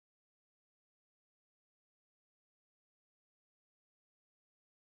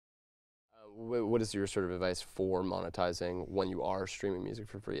What is your sort of advice for monetizing when you are streaming music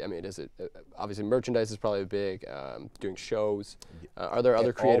for free? I mean, is it obviously merchandise is probably big. Doing shows. Are there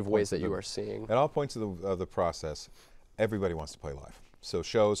other creative ways that you are seeing? At all points of the process, everybody wants to play live. So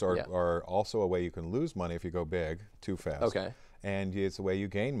shows are also a way you can lose money if you go big too fast. Okay. And it's a way you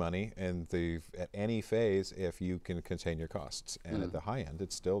gain money at any phase if you can contain your costs. And at the high end,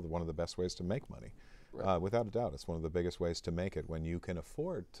 it's still one of the best ways to make money. Right. Without a doubt, it's one of the biggest ways to make it when you can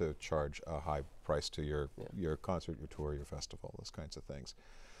afford to charge a high price to your concert, your tour, your festival, those kinds of things.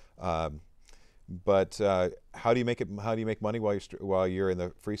 But how do you make it? How do you make money while you're in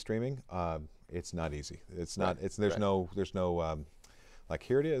the free streaming? It's not easy. It's not. It's there's no like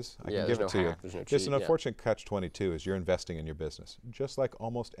here it is. I can give it to you. It's an unfortunate catch-22 is you're investing in your business. Just like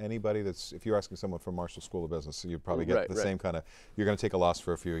almost anybody that's, if you're asking someone from Marshall School of Business, you'd probably get the same kind of, you're going to take a loss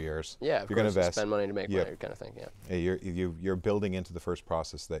for a few years. Yeah, you're going to invest. Spend money to make money kind of thing, You're building into the first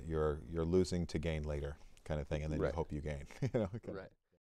process that you're losing to gain later kind of thing, and then you hope you gain. Right.